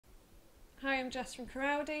Hi, I'm Jess from Crewe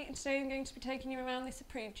Audi, and today I'm going to be taking you around this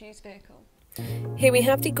approved used vehicle. Here we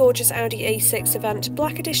have the gorgeous Audi A6 Avant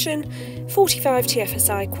Black Edition, 45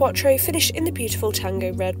 TFSI quattro, finished in the beautiful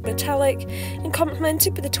Tango red metallic and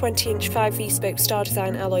complemented with the 20-inch 5V spoke star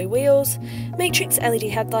design alloy wheels, matrix LED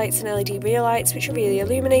headlights and LED rear lights which are really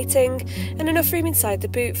illuminating, and enough room inside the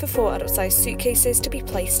boot for 4 adult-sized suitcases to be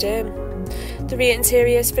placed in. The rear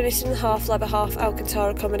interior is finished in the half leather half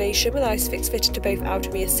Alcantara combination with ISOFIX fitted to both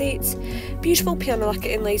outer rear seats, beautiful piano lacquer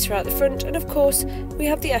inlays throughout the front, and of course we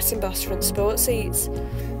have the S-embossed front sport seats.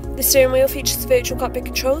 The steering wheel features virtual cockpit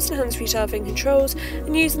controls and hands-free telephone controls,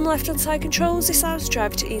 and using the left-hand side controls this allows the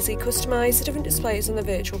driver to easily customise the different displays on the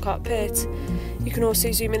virtual cockpit. You can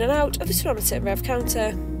also zoom in and out of the speedometer and rev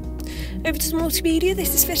counter. Over to the multimedia,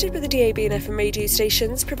 this is fitted with the DAB and FM radio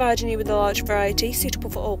stations, providing you with a large variety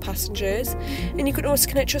suitable for all passengers, and you can also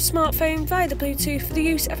connect your smartphone via the Bluetooth for the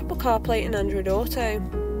use of Apple CarPlay and Android Auto.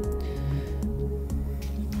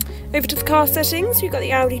 Over to the car settings, we've got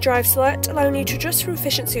the Audi Drive Select, allowing you to adjust from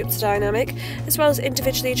efficiency up to dynamic, as well as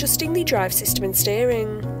individually adjusting the drive system and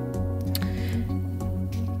steering.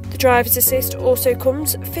 The Driver's Assist also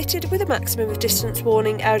comes fitted with a maximum of distance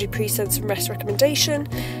warning, Audi pre-sense and rest recommendation,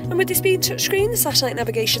 and with this being touchscreen, the satellite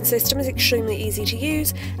navigation system is extremely easy to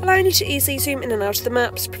use, allowing you to easily zoom in and out of the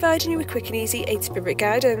maps, providing you with quick and easy 8-bit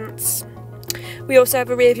guidance. We also have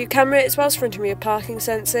a rear view camera as well as front and rear parking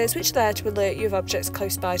sensors, which are there to alert you of objects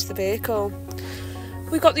close by to the vehicle.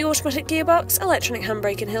 We've got the automatic gearbox, electronic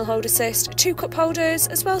handbrake and hill hold assist, 2 cup holders,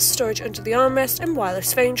 as well as storage under the armrest and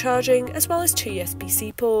wireless phone charging, as well as 2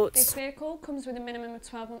 USB-C ports. This vehicle comes with a minimum of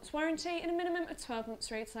 12 months warranty and a minimum of 12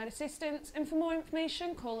 months roadside assistance, and for more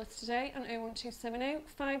information call us today on 01270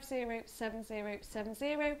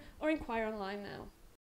 507070 or inquire online now.